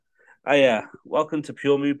Oh yeah, welcome to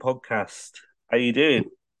Pure Mood Podcast. How you doing?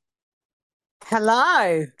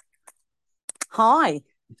 Hello. Hi.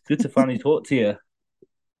 It's good to finally talk to you.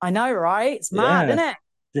 I know, right? It's mad, Yeah, isn't it?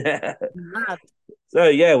 yeah. Mad. So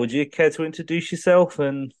yeah, would you care to introduce yourself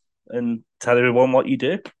and tell everyone what you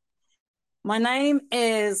do? My name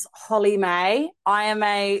is Hollie May. I am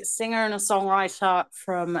a singer and a songwriter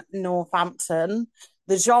from Northampton.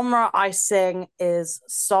 The genre I sing is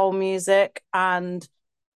soul music, and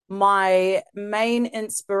my main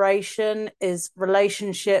inspiration is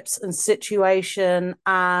relationships and situation.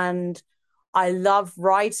 And I love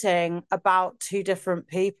writing about two different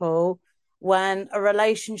people when a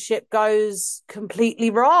relationship goes completely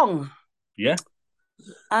wrong. Yeah,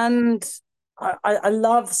 And I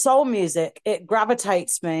love soul music. It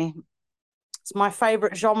gravitates me. It's my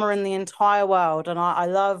favorite genre in the entire world. And I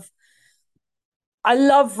love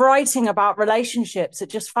writing about relationships. It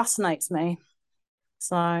just fascinates me.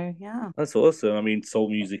 So yeah. that's awesome. I mean, soul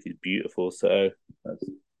music is beautiful. That's,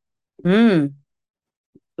 Mm.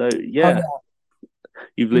 so Oh yeah,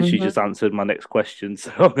 you've yeah. literally just answered my next question.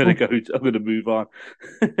 So I'm gonna go. I'm gonna move on.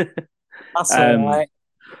 That's all um, right.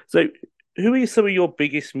 so who are some of your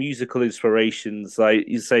biggest musical inspirations? Like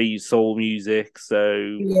you say, soul music. So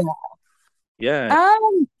Yeah. yeah,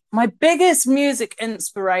 My biggest music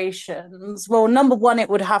inspirations. Well, number one, it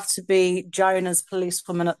would have to be Jonah's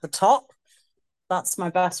Policewoman at the top. That's my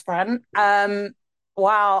best friend.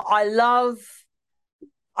 Wow,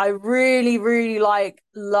 I really, really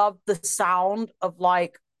love the sound of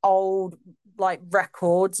like old like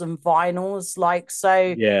records and vinyls.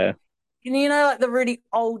 yeah. Like the really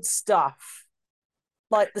old stuff,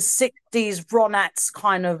 like the 60s Ronettes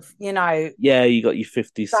kind of, Yeah, you got your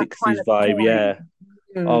 50s, that kind 60s of vibe. joint. Yeah.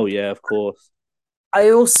 Mm. Oh, yeah, of course.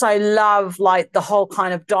 I also love like the whole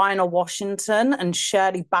kind of Dinah Washington and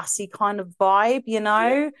Shirley Bassey kind of vibe,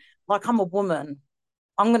 Yeah. Like I'm a woman.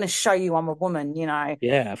 I'm going to show you I'm a woman,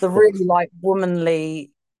 Yeah, of the course. really like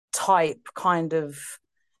womanly type kind of.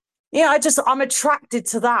 I'm attracted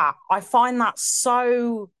to that. I find that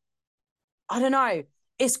so, I don't know,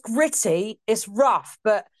 it's gritty, it's rough,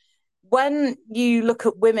 but when you look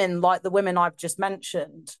at women like the women I've just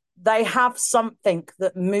mentioned, they have something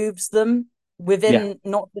that moves them Yeah. within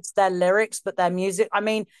not just their lyrics, but their music. I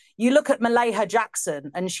mean, you look at Malayha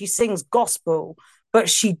Jackson and she sings gospel, but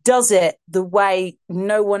she does it the way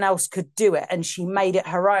no one else could do it. And she made it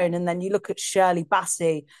her own. And then you look at Shirley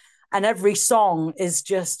Bassey, and every song is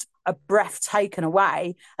just a breath taken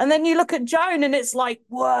away. And then you look at Joan and it's like,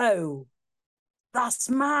 whoa, that's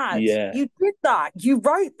mad. Yeah. You did that. You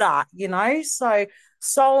wrote that.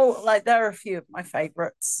 So like there are a few of my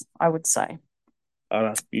favorites, I would say. Oh,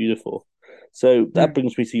 that's beautiful. So that Mm.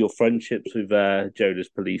 brings me to your friendships with Jonas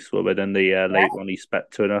Policewoman and the Yeah. late Ronnie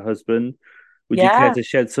Spector and her husband. Would you care Yeah. to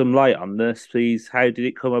shed some light on this, please? How did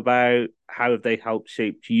it come about? How have they helped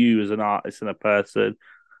shape you as an artist and a person?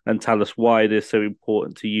 And tell us why they're so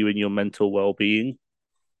important to you and your mental well-being.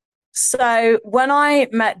 So when I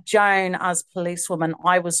met Joan as policewoman,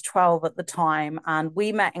 I was 12 at the time, and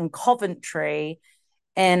we met in Coventry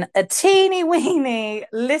in a teeny weeny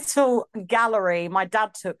little gallery. My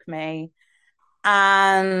dad took me.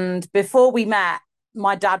 And before we met,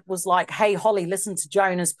 my dad was like, "Hey, Holly, listen to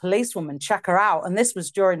Jonas Policewoman, check her out." And this was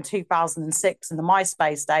during 2006 in the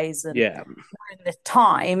MySpace days. And Yeah. during this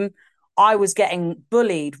time, I was getting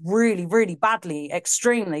bullied really, really badly,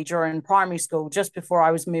 extremely during primary school, just before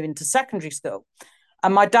I was moving to secondary school.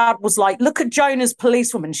 And my dad was like, "Look at Jonah's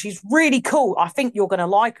Policewoman. She's really cool. I think you're going to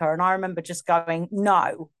like her." And I remember just going,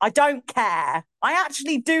 "No, I don't care. I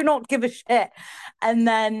actually do not give a shit." And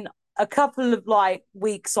then a couple of like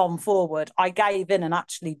weeks on forward, I gave in and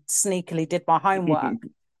actually sneakily did my homework.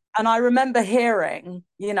 And I remember hearing,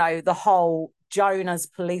 the whole Jonah's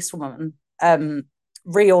Policewoman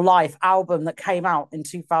real life album that came out in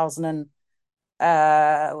 2000 and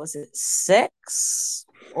was it 6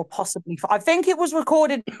 or possibly five? I think it was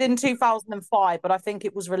recorded in 2005, but I think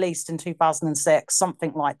it was released in 2006,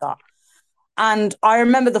 something like that. And I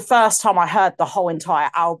remember the first time I heard the whole entire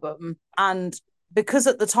album, and because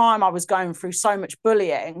at the time I was going through so much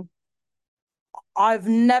bullying, I've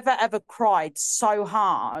never ever cried so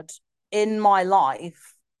hard in my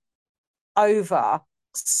life over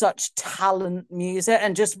such talent music,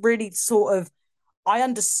 and just really sort of I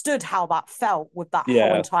understood how that felt with that whole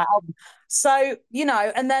Yeah. entire album. So,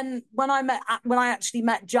 and then when I actually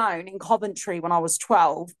met Joan in Coventry when I was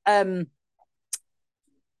 12,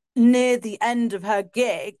 near the end of her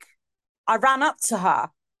gig, I ran up to her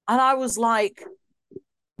and I was like,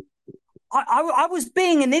 I was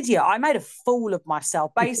being an idiot. I made a fool of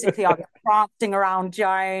myself. Basically, I was prancing around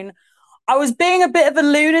Joan. I was being a bit of a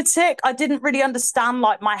lunatic. I didn't really understand.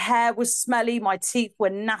 Like my hair was smelly, my teeth were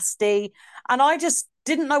nasty, and I just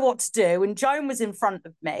didn't know what to do. And Joan was in front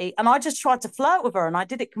of me, and I just tried to flirt with her, and I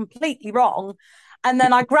did it completely wrong. And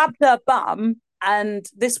then I grabbed her bum, and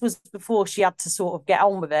this was before she had to sort of get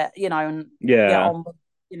on with it, and get Yeah. on with,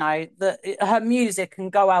 her music and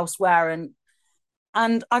go elsewhere.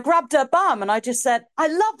 And I grabbed her bum, and I just said, "I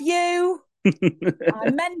love you." I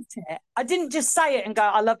meant it. I didn't just say it and go,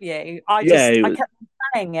 "I love you." Yeah, it I was, kept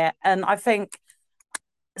saying it. And I think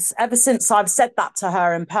ever since I've said that to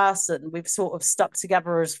her in person, we've sort of stuck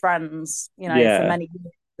together as friends, for yeah, many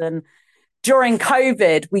years. And during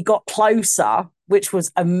COVID, we got closer, which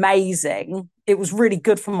was amazing. It was really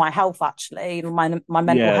good for my health, actually, my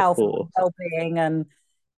mental yeah, of health and course. well being. And,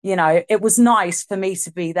 it was nice for me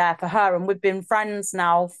to be there for her. And we've been friends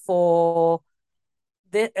now for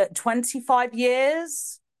 25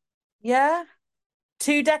 years. Yeah.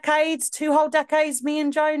 2 decades, 2 whole decades, me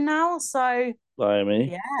and Joan now. So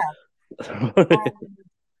Blimey. yeah.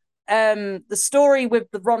 The story with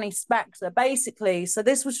the Ronnie Spector, basically, so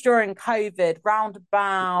this was during COVID, round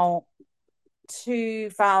about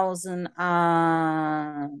 2000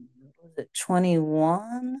 was it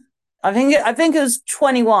 21? I think it was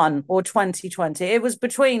 21 or 2020. It was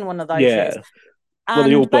between one of those years. Yeah. Well,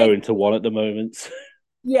 they all And blur into one at the moment.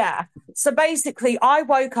 yeah. So basically, I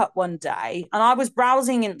woke up one day and I was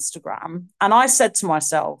browsing Instagram and I said to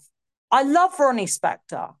myself, I love Ronnie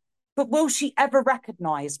Spector, but will she ever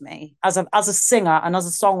recognize me as a singer and as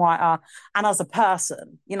a songwriter and as a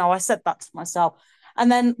person? I said that to myself.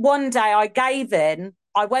 And then one day I gave in.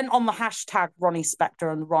 I went on the hashtag Ronnie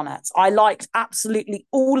Spector and the Ronettes. I liked absolutely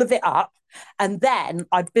all of it up. And then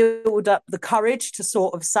I built up the courage to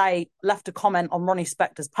sort of say, left a comment on Ronnie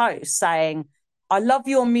Spector's post saying, I love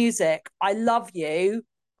your music. I love you.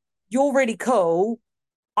 You're really cool.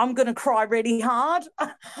 I'm gonna cry really hard.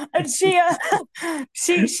 And she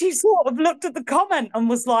sort of looked at the comment and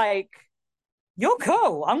was like, "You're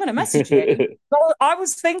cool. I'm gonna message you." So I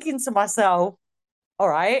was thinking to myself, "All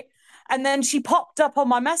right." And then she popped up on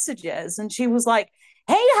my messages and she was like,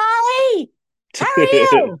 "Hey, Holly, how are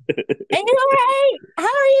you? Are you all right? How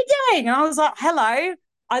are you doing?" And I was like, "Hello.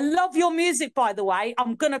 I love your music, by the way.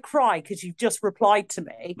 I'm gonna cry because you've just replied to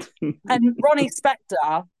me." And Ronnie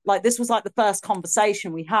Spector, like this was like the first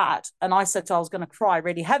conversation we had, and I said I was going to cry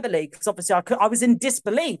really heavily because obviously I was in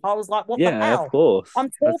disbelief. I was like, "What the Yeah, of hell? course. I'm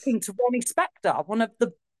That's talking to Ronnie Spector, one of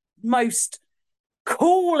the most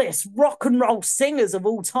coolest rock and roll singers of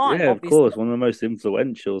all time, yeah, of obviously." course, one of the most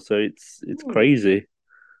influential. So it's Mm. crazy.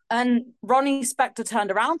 And Ronnie Spector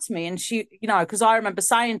turned around to me and she, because I remember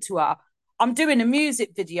saying to her, I'm doing a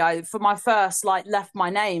music video for my first, like, Left My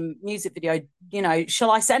Name music video. Shall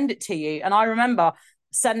I send it to you? And I remember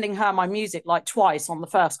sending her my music like twice on the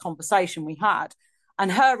first conversation we had.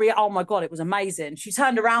 And oh my God, it was amazing. She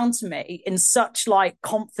turned around to me in such like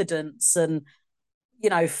confidence and,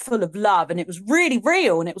 full of love. And it was really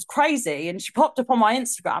real and it was crazy. And she popped up on my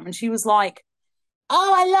Instagram and she was like,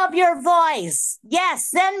 "Oh, I love your voice. Yes,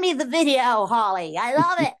 send me the video, Holly. I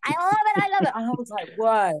love it. I love it. I love it." And I was like,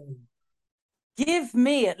 whoa, give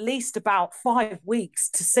me at least about 5 weeks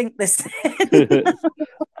to sink this in.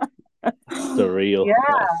 Surreal. Yeah,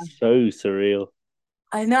 That's so surreal.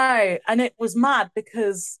 I know. And it was mad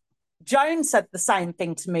because Joan said the same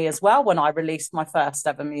thing to me as well when I released my first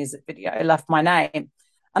ever music video, Left My Name.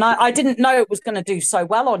 And I didn't know it was going to do so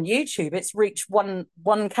well on YouTube. It's reached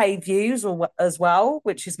 1K views as well,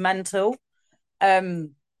 which is mental.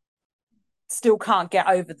 Um, Still can't get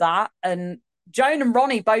over that. And Joan and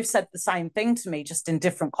Ronnie both said the same thing to me, just in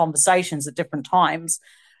different conversations at different times.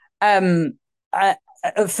 Um,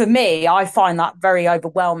 for me, I find that very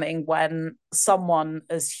overwhelming when someone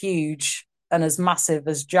as huge and as massive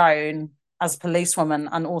as Joan, as policewoman,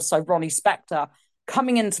 and also Ronnie Spector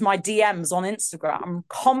coming into my DMs on Instagram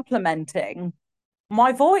complimenting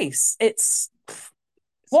my voice. It's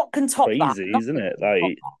what can top that? Crazy, isn't Nothing it? can top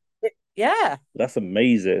Like that. Yeah, that's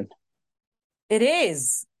amazing. it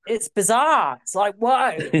is. It's bizarre. It's like,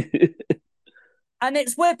 whoa. And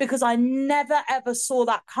it's weird because I never ever saw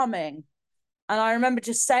that coming. And I remember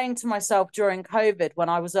just saying to myself during COVID when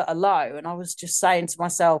I was at a low, and I was just saying to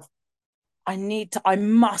myself, I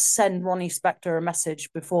must send Ronnie Spector a message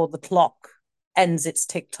before the clock ends its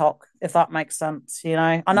TikTok, if that makes sense.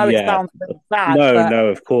 I know it Yeah. sounds a bit sad, No, but no,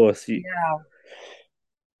 of course. yeah.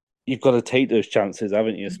 You've got to take those chances,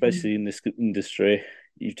 haven't you? Mhm. Especially in this industry.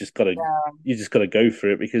 You've just got to Yeah. you just got to go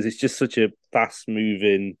for it because it's just such a fast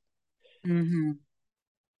moving Mm-hmm.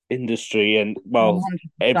 industry, and well,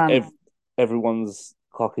 ev- 100%. ev- everyone's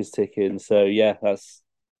clock is ticking. So yeah,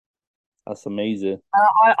 That's amazing.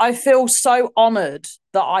 I feel so honored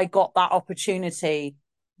that I got that opportunity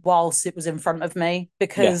whilst it was in front of me Yeah.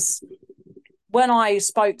 because when I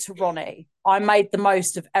spoke to Ronnie, I made the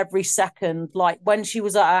most of every second. Like when she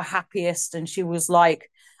was at her happiest and she was like,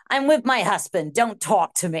 I'm with my husband, don't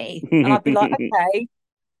talk to me. And I'd be like, okay,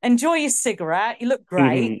 enjoy your cigarette. You look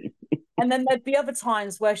great. And then there'd be other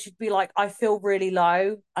times where she'd be like, I feel really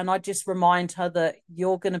low. And I just remind her that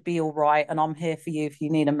you're going to be all right. And I'm here for you if you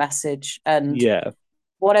need a message. And Yeah.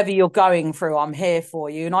 whatever you're going through, I'm here for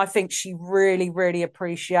you. And I think she really, really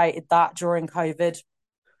appreciated that during COVID.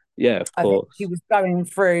 Yeah, of I think she course. was going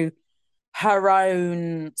through her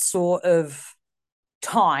own sort of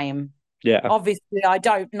time. Yeah. Obviously, I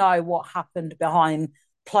don't know what happened behind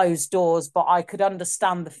closed doors, but I could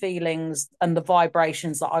understand the feelings and the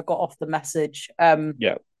vibrations that I got off the message.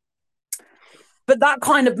 Yeah. But that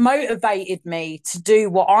kind of motivated me to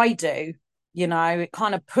do what I do. You know, it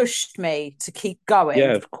kind of pushed me to keep Yeah,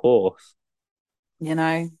 going, of course.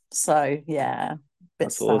 So yeah, bit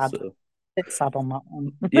That's sad. awesome. Bit sad on that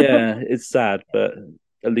one. Yeah, it's sad, but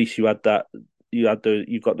at least you had that. You had those.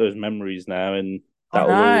 You've got those memories now, and I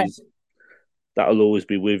that'll know. always that'll always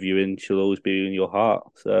be with you, and she'll always be in your heart.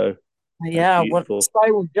 So that's Yeah, well, beautiful. so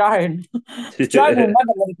will Joan. Joan will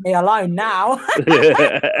never leave me alone now.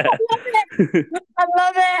 I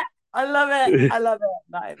love it. I love it. I love it.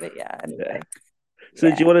 No, but yeah, Yeah. anyway. So,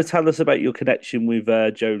 do you Yeah. want to tell us about your connection with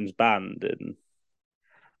Joan's band? And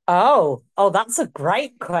Oh, that's a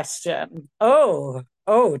great question.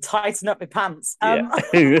 Tighten up my pants. yeah,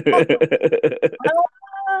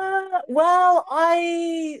 Well,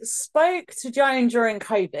 I spoke to Joan during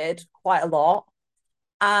COVID quite a lot.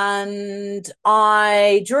 And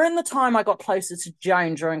during the time I got closer to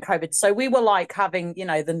Joan during COVID, so we were like having,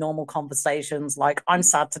 the normal conversations, like, I'm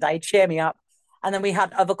sad today, cheer me up. And then we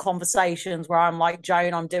had other conversations where I'm like,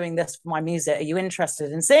 Joan, I'm doing this for my music. Are you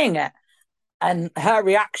interested in seeing it? And her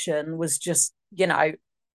reaction was just,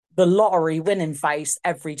 the lottery winning face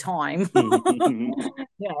every time.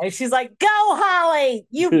 She's like, go, Hollie,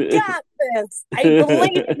 you got this. I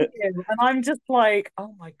believe in you. And I'm just like,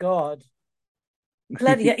 oh my God.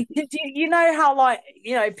 Bloody, you know how, like,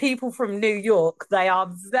 people from New York, they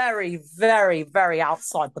are very, very, very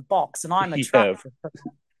outside the box, and I'm yeah, attracted to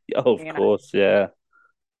of them, course, yeah,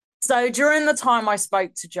 So during the time I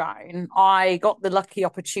spoke to Joan, I got the lucky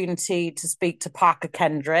opportunity to speak to Parker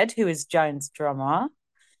Kendred, who is Joan's drummer.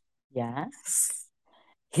 Yes.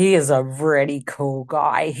 He is a really cool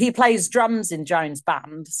guy. He plays drums in Joan's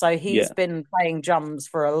band, so he's yeah, been playing drums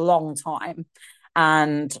for a long time.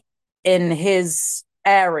 And in his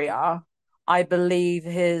area, I believe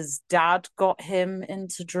his dad got him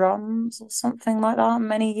into drums or something like that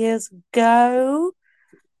many years ago.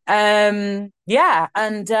 Yeah,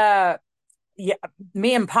 and yeah,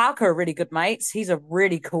 me and Parker are really good mates. He's a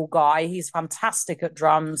really cool guy. He's fantastic at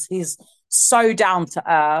drums. He's so down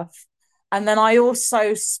to earth. And then I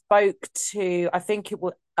also spoke to I think it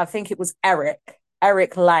was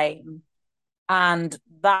Eric Lane, and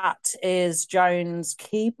that is Joan's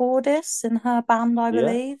keyboardist in her band, I yeah,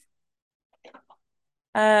 believe.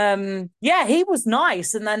 Yeah, he was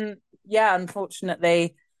nice. And then, yeah,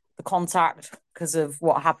 unfortunately, the contact because of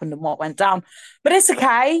what happened and what went down. But it's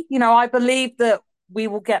okay. I believe that we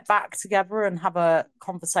will get back together and have a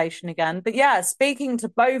conversation again. But yeah, speaking to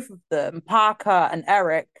both of them, Parker and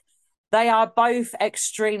Eric, they are both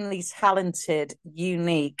extremely talented,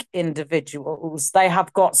 unique individuals. They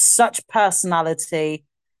have got such personality,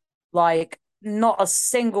 like not a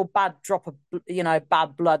single bad drop of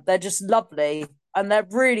bad blood. They're just lovely and they're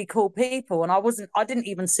really cool people. And I didn't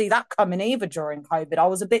even see that coming either during COVID. I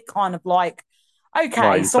was a bit kind of like,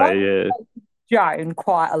 okay, so I hindsight, Joan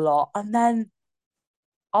quite a lot, and then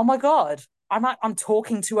oh my god, I'm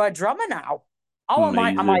talking to her drummer now. Oh, am I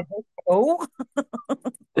amazing. this cool?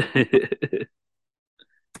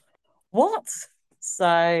 What?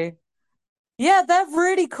 So yeah, they're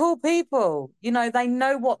really cool people. They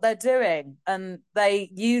know what they're doing and they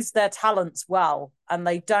use their talents well and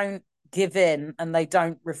they don't give in and they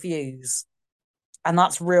don't refuse. And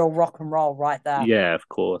that's real rock and roll right there. Yeah, of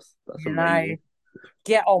course, that's You know, amazing.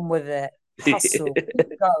 get on with it, hustle,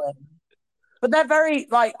 keep going. But they're very,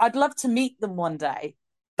 like, I'd love to meet them one day.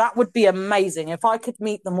 That would be amazing if I could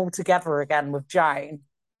meet them all together again with Jane.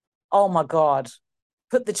 Oh my God.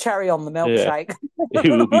 Put the cherry on the Yeah, milkshake.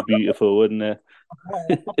 it would be beautiful, wouldn't it?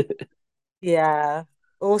 Yeah.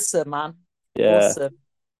 Awesome, man. Yeah. Awesome.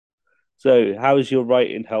 So, how has your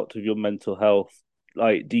writing helped with your mental health?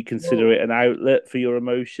 Like, do you consider Oh, it an outlet for your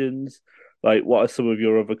emotions? Like, what are some of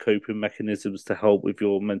your other coping mechanisms to help with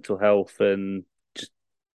your mental health and just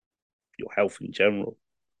your health in general?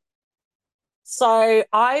 So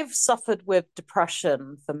I've suffered with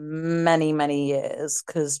depression for many, many years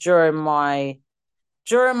because during my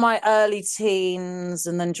early teens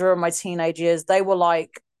and then during my teenage years, they were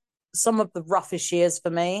like some of the roughest years for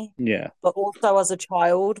me. Yeah. But also as a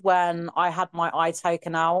child, when I had my eye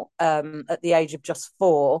taken out at the age of just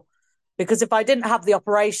 4, because if I didn't have the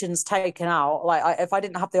operations taken out, if I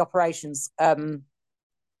didn't have the operations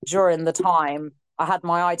during the time I had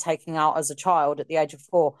my eye taken out as a child at the age of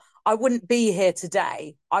 4, I wouldn't be here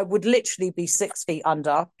today. I would literally be 6 feet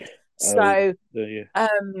under. Oh, So yeah.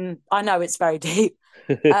 I know it's very deep.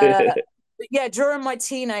 Uh, but yeah, during my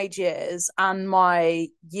teenage years and my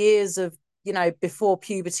years of, before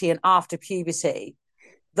puberty and after puberty,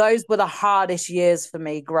 those were the hardest years for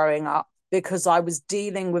me growing up because I was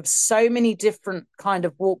dealing with so many different kind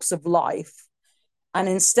of walks of life. And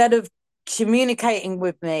instead of communicating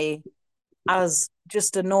with me as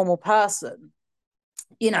just a normal person,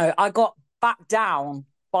 I got backed down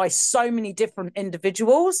by so many different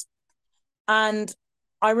individuals. And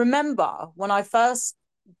I remember when I first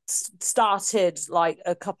started, like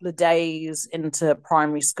a couple of days into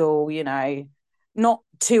primary school, not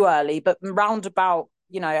too early, but round about,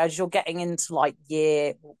 as you're getting into like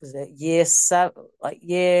what was it, year seven,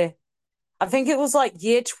 I think it was like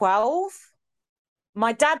year 12.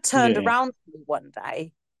 My dad turned Yeah. around to me one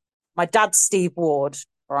day. My dad's Steve Ward,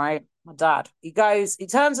 right? My dad. He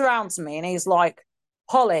turns around to me and he's like,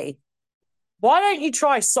 Holly, why don't you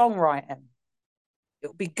try songwriting?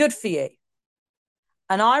 It'll be good for you.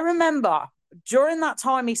 And I remember during that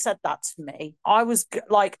time he said that to me, I was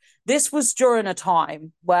like, this was during a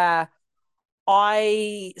time where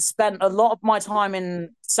I spent a lot of my time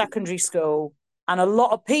in secondary school, and a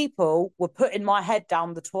lot of people were putting my head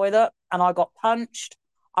down the toilet, and I got punched,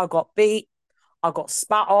 I got beat, I got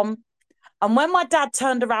spat on. And when my dad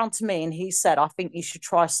turned around to me and he said, I think you should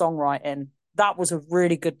try songwriting, that was a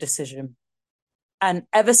really good decision. And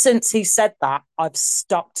ever since he said that, I've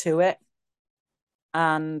stuck to it.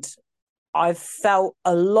 And I've felt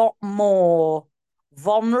a lot more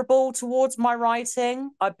vulnerable towards my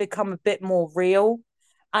writing. I've become a bit more real,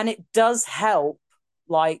 and it does help,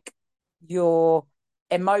 like, your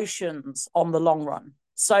emotions on the long run.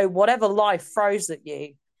 So whatever life throws at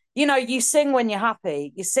you, you sing when you're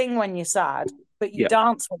happy, you sing when you're sad, but you Yeah.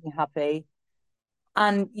 dance when you're happy,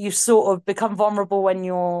 and you sort of become vulnerable when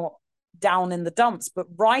you're down in the dumps. But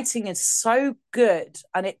writing is so good,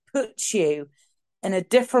 and it puts you in a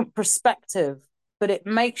different perspective, but it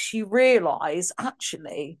makes you realize,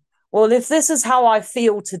 actually, well, if this is how I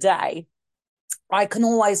feel today, I can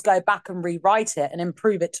always go back and rewrite it and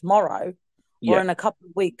improve it tomorrow or Yeah. in a couple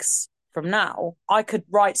of weeks from now. I could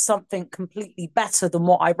write something completely better than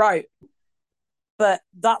what I wrote. But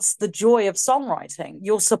that's the joy of songwriting.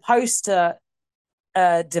 You're supposed to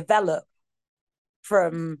develop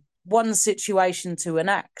from one situation to the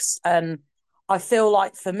next. And I feel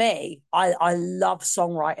like for me, I love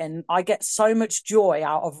songwriting. I get so much joy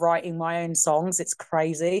out of writing my own songs. It's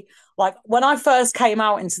crazy. Like when I first came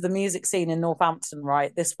out into the music scene in Northampton,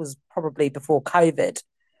 right? This was probably before COVID.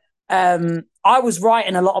 I was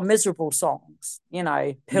writing a lot of miserable songs,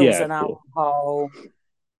 pills Yeah, and of course. alcohol,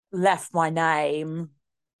 left my name.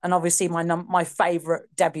 And obviously, my favorite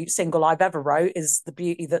debut single I've ever wrote is "The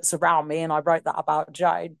Beauty That's Around Me," and I wrote that about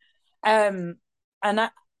Joan. Um, and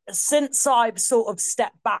since I've sort of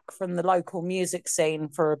stepped back from the local music scene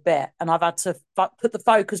for a bit, and I've had to put the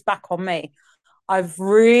focus back on me, I've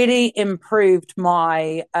really improved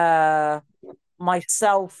my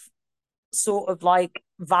myself sort of like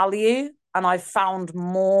value, and I've found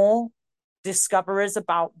more discoveries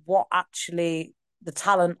about what actually the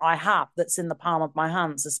talent I have that's in the palm of my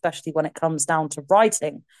hands, especially when it comes down to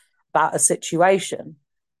writing about a situation,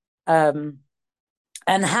 um,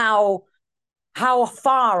 and how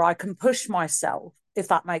far I can push myself, if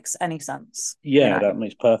that makes any sense. Yeah, that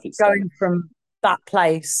makes perfect sense. Going from that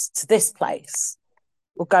place to this place,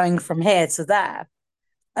 or going from here to there,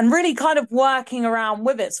 and really kind of working around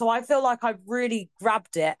with it. So I feel like I've really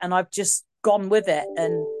grabbed it and I've just gone with it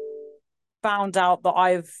and found out that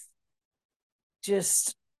I've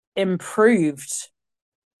just improved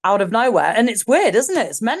out of nowhere. And it's weird, isn't it?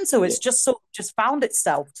 It's mental. Yeah. It's just sort of just found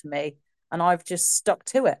itself to me, and I've just stuck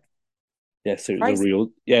to it. Yeah, so Crazy. it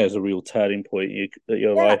was a real turning point in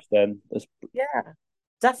your Yeah, life then. yeah,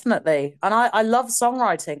 definitely. And I love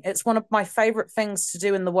songwriting. It's one of my favorite things to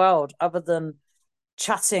do in the world, other than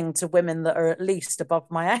chatting to women that are at least above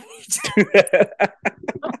my age.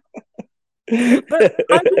 But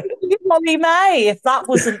I mean, Hollie May, if that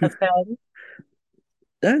wasn't a film.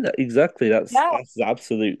 No, no, exactly. Yeah. That's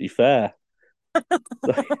absolutely fair.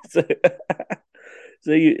 So,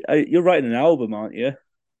 So you're writing an album, aren't you?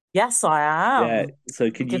 Yes, I Yeah. am.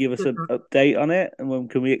 So can you Just give us an update on it, and when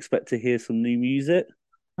can we expect to hear some new music?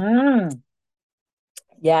 mm,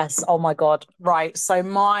 yes. Oh my God. Right. So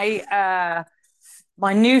my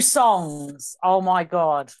new songs. Oh my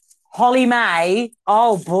God. Hollie May.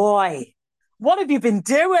 Oh boy. What have you been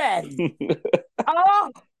doing?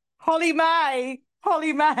 Oh, Hollie May.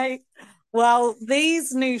 Hollie May. Well,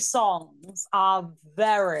 these new songs are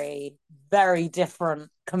very, very different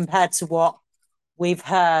compared to what we've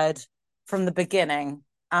heard from the beginning.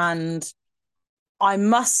 And I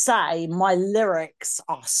must say, my lyrics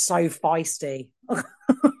are so feisty. I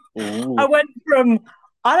Ooh, went from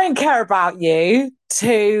I don't care about you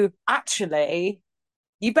to actually,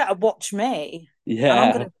 you better watch me. And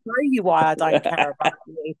I'm going yeah. to show you why I don't care about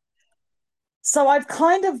you. So I've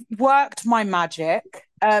kind of worked my magic.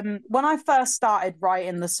 When I first started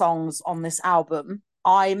writing the songs on this album,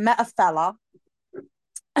 I met a fella.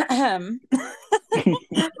 I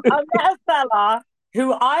met a fella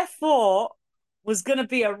who I thought was going to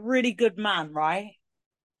be a really good man, right?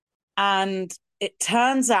 And it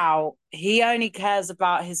turns out he only cares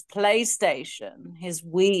about his PlayStation, his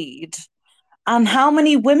weed, and how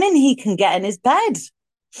many women he can get in his bed.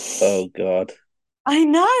 Oh God. I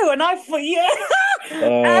know. And I thought, yeah.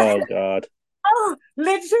 Oh God. Oh,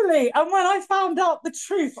 literally. And when I found out the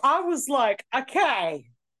truth, I was like, okay,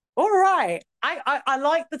 all right. I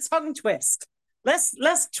like the tongue twist. Let's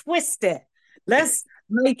twist it. Let's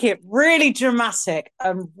make it really dramatic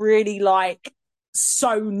and really like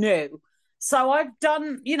so new. So I've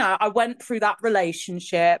done, I went through that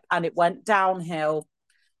relationship and it went downhill.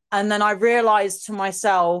 And then I realized to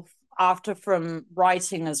myself after from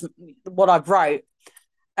writing as what I've wrote,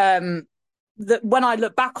 um, that when I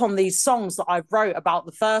look back on these songs that I wrote about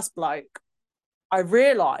the first bloke, I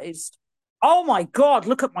realized, oh my God,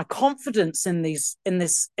 look at my confidence in these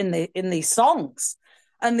songs.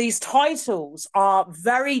 And these titles are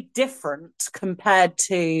very different compared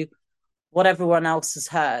to what everyone else has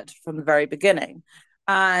heard from the very beginning.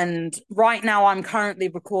 And right now I'm currently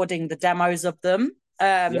recording the demos of them,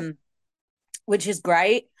 Yeah. which is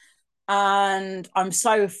great. And I'm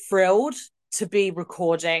so thrilled to be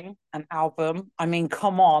recording an album. I mean,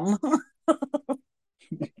 come on.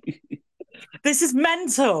 This is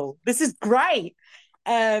mental. This is great.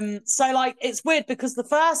 So like it's weird because the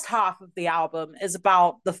first half of the album is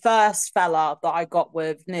about the first fella that I got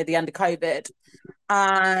with near the end of COVID.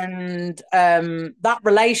 And that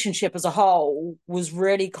relationship as a whole was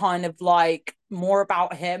really kind of like more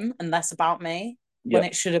about him and less about me when Yeah.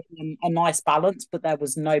 it should have been a nice balance, but there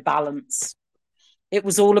was no balance. It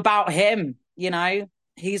was all about him, you know.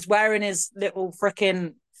 He's wearing his little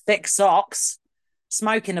freaking thick socks,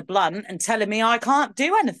 smoking a blunt, and telling me I can't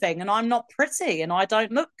do anything and I'm not pretty and I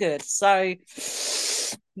don't look good. So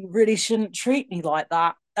you really shouldn't treat me like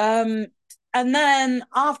that. And then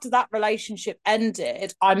after that relationship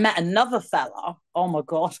ended, I met another fella. Oh my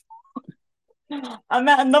God. I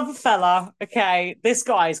met another fella. Okay, this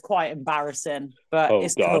guy is quite embarrassing, but Oh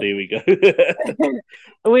it's God, cool. here we go.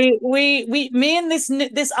 Me and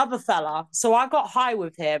this other fella. So I got high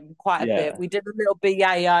with him quite a bit. Yeah. We did a little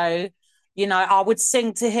BAO. You know, I would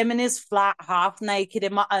sing to him in his flat, half naked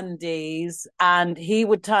in my undies, and he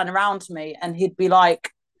would turn around to me and he'd be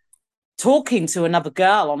like talking to another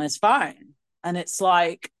girl on his phone, and it's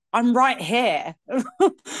like I'm right here.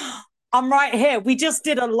 I'm right here. We just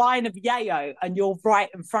did a line of yayo, and you're right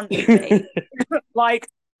in front of me. Like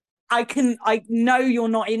I know you're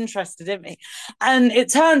not interested in me. And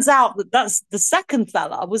it turns out that that's the second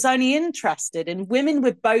fella was only interested in women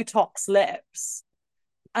with Botox lips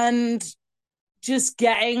and just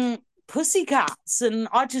getting pussycats. And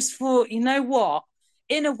I just thought, you know what?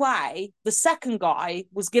 In a way, the second guy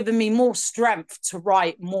was giving me more strength to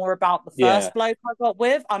write more about the Yeah. first bloke I got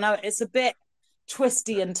with. I know it's a bit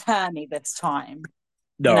twisty and turny this time, you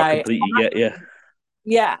No, I know. completely get you.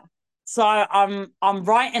 Yeah. So I'm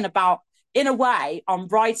writing about in a way, I'm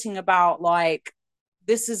writing about like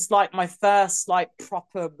this is like my first like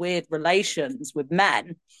proper weird relations with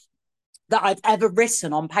men that I've ever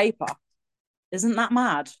written on paper. Isn't that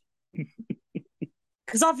mad?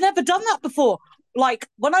 Because I've never done that before. Like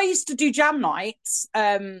when I used to do jam nights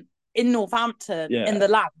in Northampton in Yeah. the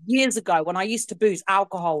lab years ago when I used to booze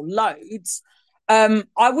alcohol loads,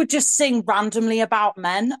 I would just sing randomly about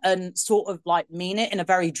men and sort of like mean it in a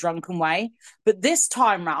very drunken way. But this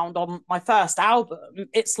time round on my first album,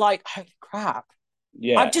 it's like, holy crap, I've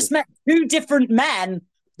Yeah. just met two different men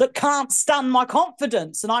that can't stand my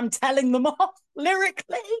confidence and I'm telling them off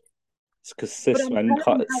lyrically. It's because But I'm telling them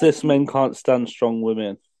how cis men can't stand strong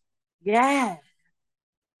women. yeah,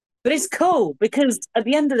 But it's cool because at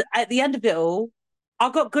the end of it all, I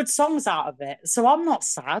got good songs out of it. So I'm not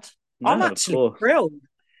sad. I'm No, of actually course. thrilled,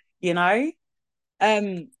 you know?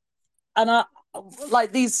 Um and I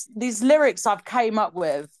like these lyrics I've came up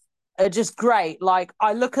with are just great. Like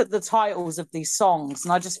I look at the titles of these songs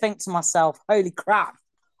and I just think to myself, holy crap,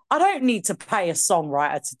 I don't need to pay a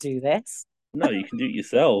songwriter to do this. No, you can do it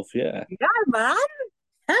yourself. Yeah. Yeah, man.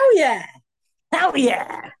 Hell yeah. Hell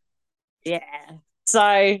yeah. Yeah. So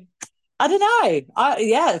I don't know.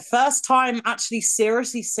 Yeah, first time actually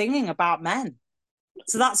seriously singing about men.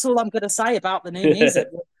 So that's all I'm gonna say about the new music.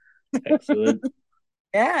 Excellent.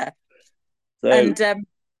 Yeah. So And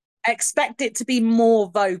expect it to be more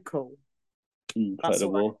vocal. That's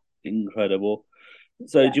all. incredible, incredible.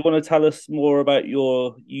 So, do Yeah. you want to tell us more about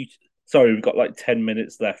your you? Sorry, we've got like 10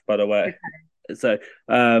 minutes left, by the way. Okay. So,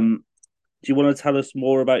 do you want to tell us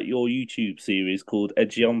more about your YouTube series called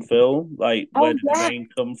Edgy on Film? Like, where Oh did the yeah. name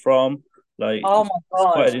come from? Like, Oh my it's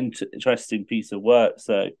quite God. an interesting piece of work.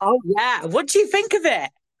 So, Oh yeah. What do you think of it?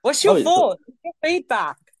 What's oh, your thoughts? What's your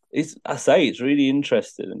feedback? I say it's really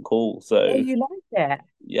interesting and cool. Oh, So, you like it?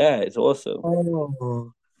 yeah, it's awesome.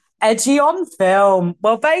 Oh. Edgy on film.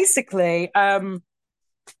 Well, basically,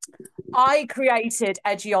 I created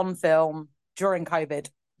Edgy on Film during COVID,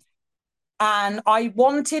 and I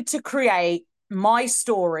wanted to create my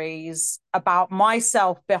stories about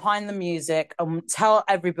myself behind the music and tell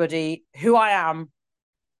everybody who I am,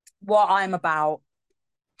 what I'm about,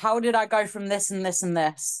 how did I go from this and this and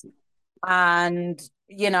this, and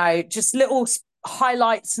just little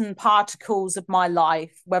highlights and particles of my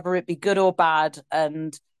life, whether it be good or bad,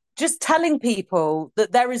 and just telling people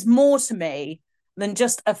that there is more to me than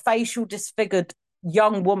just a facial disfigured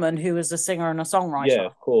young woman who is a singer and a Yeah, songwriter.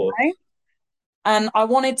 of course. And I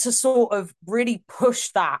wanted to sort of really push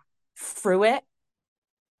that through it.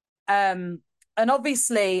 And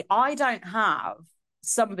obviously, I don't have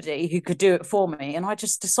somebody who could do it for me. And I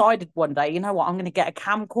just decided one day, you know what, I'm going to get a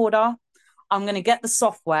camcorder, I'm going to get the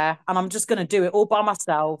software, and I'm just going to do it all by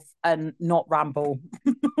myself and not ramble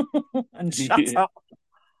and shut up.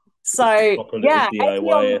 So, Proper little yeah, Eddie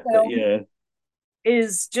DIY on effort. Film Yeah,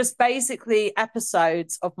 is just basically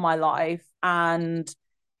episodes of my life, and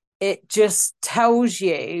it just tells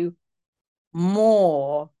you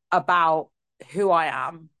more about who I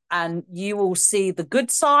am. And you will see the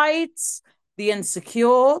good sides, the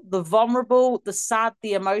insecure, the vulnerable, the sad,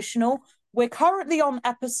 the emotional. We're currently on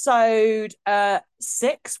episode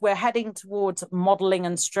 6. We're heading towards modeling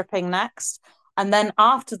and stripping next. And then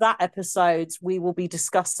after that episode, we will be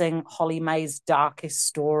discussing Hollie May's darkest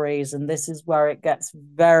stories. And this is where it gets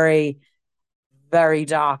very, very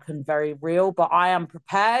dark and very real. But I am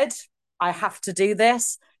prepared. I have to do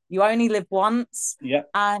this. You only live once. yeah,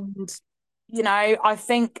 And, I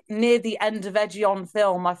think near the end of Edgy on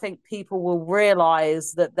Film, I think people will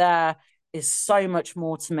realize that there is so much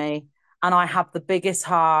more to me. And I have the biggest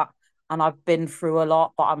heart and I've been through a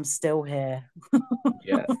lot, but I'm still here.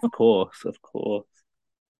 yeah. Of course, of course.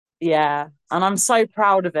 Yeah. And I'm so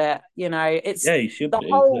proud of it. It's Yeah, you should the be.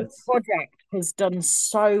 whole That's project has done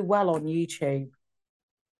so well on YouTube.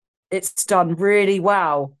 It's done really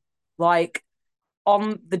well. Like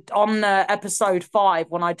on episode 5,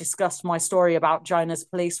 when I discussed my story about Jonah's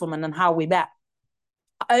policewoman and how we met,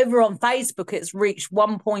 over on Facebook it's reached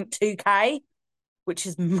 1.2k, which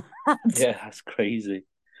is mad. yeah, that's crazy.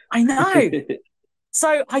 I know.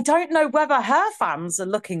 So I don't know whether her fans are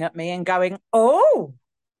looking at me and going, "Oh,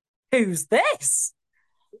 who's this?"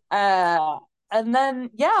 Uh, and then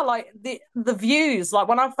yeah, like the views, like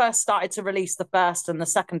when I first started to release the first and the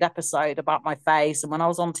second episode about my face, and when I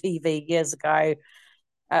was on TV years ago,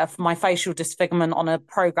 for my facial disfigurement on a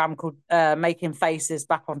program called Making Faces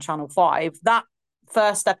back on Channel 5. That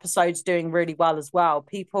first episode's doing really well as well.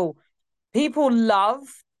 People love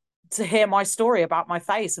to hear my story about my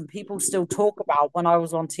face, and people still talk about when I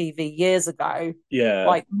was on TV years ago. Yeah,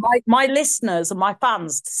 Like my listeners and my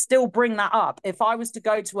fans still bring that up. If I was to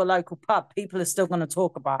go to a local pub, people are still going to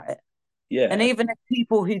talk about it. And yeah, even if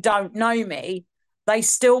people who don't know me, they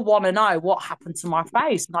still want to know what happened to my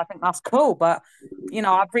face. And I think that's cool. But,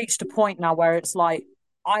 I've reached a point now where it's like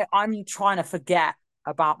I'm trying to forget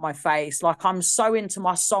about my face. Like I'm so into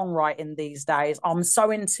my songwriting these days. I'm so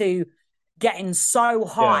into getting so yeah.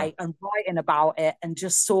 high and writing about it and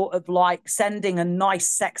just sort of like sending a nice,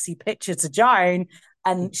 sexy picture to Joan.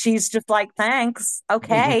 And she's just like, thanks.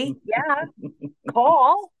 Okay. Yeah.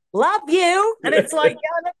 Cool. Love you. And it's like,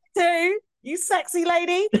 yeah, love you too, you sexy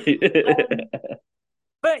lady. Um,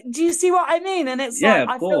 but do you see what I mean? And it's Yeah, like, of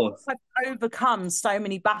I feel course. like I've overcome so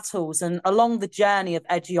many battles. And along the journey of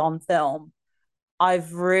Edgy on Film,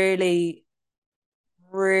 I've really,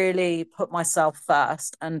 really put myself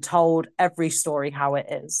first and told every story how it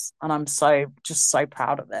is. And I'm so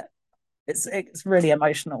proud of it. It's really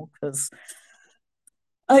emotional because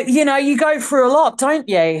you go through a lot, don't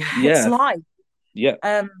you? It's Yeah, life. yeah.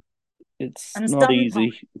 Um, It's and not sometimes,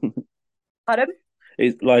 easy. pardon?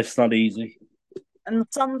 Life's not easy. And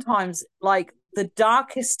sometimes, like the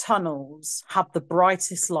darkest tunnels have the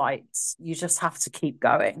brightest lights. You just have to keep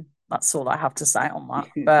going. That's all I have to say on that.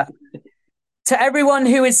 But to everyone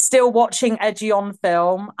who is still watching Edgy on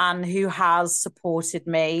Film and who has supported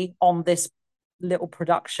me on this little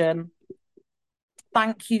production,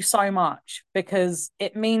 thank you so much because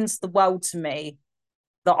it means the world to me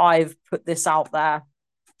that I've put this out there.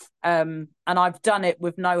 And I've done it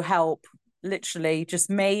with no help, literally just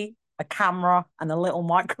me, a camera, and a little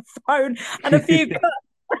microphone and a few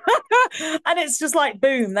and it's just like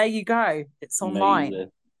boom, there you go. It's online.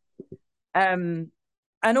 Amazing. Um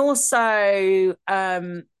and also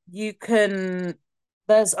you can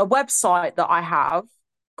there's a website that I have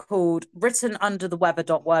called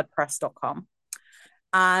writtenundertheweather.wordpress.com.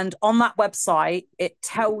 And on that website, it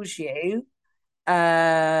tells you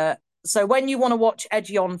uh, so when you want to watch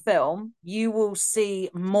Edgy on Film, you will see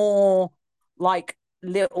more like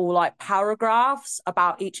little like paragraphs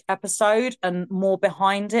about each episode and more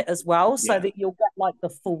behind it as well, so Yeah. that you'll get like the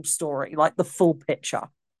full story, like the full picture.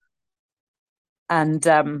 And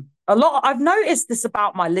a lot I've noticed this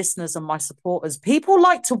about my listeners and my supporters. People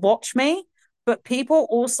like to watch me, but people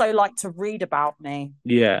also like to read about me.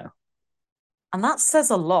 Yeah. And that says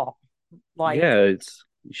a lot. Yeah, Like,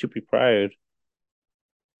 you should be proud.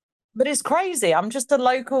 but it's crazy. I'm just a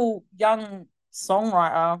local young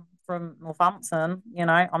songwriter from Northampton.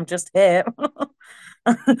 I'm just here.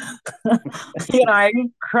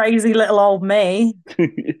 Crazy little old me.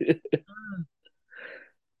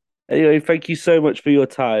 Anyway, thank you so much for your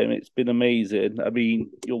time. It's been amazing. I mean,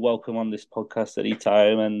 you're welcome on this podcast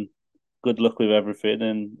anytime, and good luck with everything.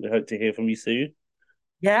 And we hope to hear from you soon.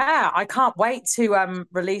 Yeah, I can't wait to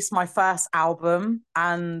release my first album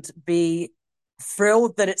and be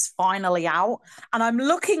thrilled that it's finally out. And I'm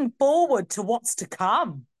looking forward to what's to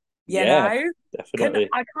come. You Yeah, know, can definitely.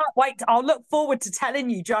 I can't wait. I'll look forward to telling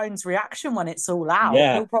you Joan's reaction when it's all out.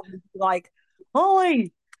 Yeah. He'll probably be like,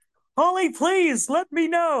 "Hollie, Hollie, please let me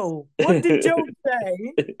know. What did Joan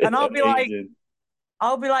say?" And Amazing.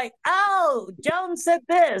 I'll be like, "Oh, Joan said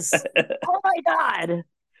this. Oh my God."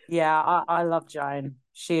 Yeah, I love Joan.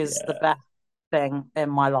 She is the Yeah. best thing in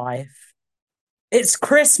my life. It's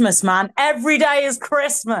Christmas, man. Every day is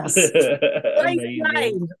Christmas. Praise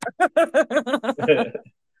Amazing. the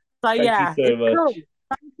So Thank you yeah, so it's cool. much.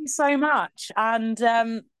 Thank you so much. And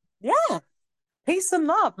yeah, peace and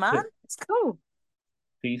love, man. It's cool.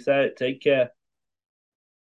 Peace out. Take care.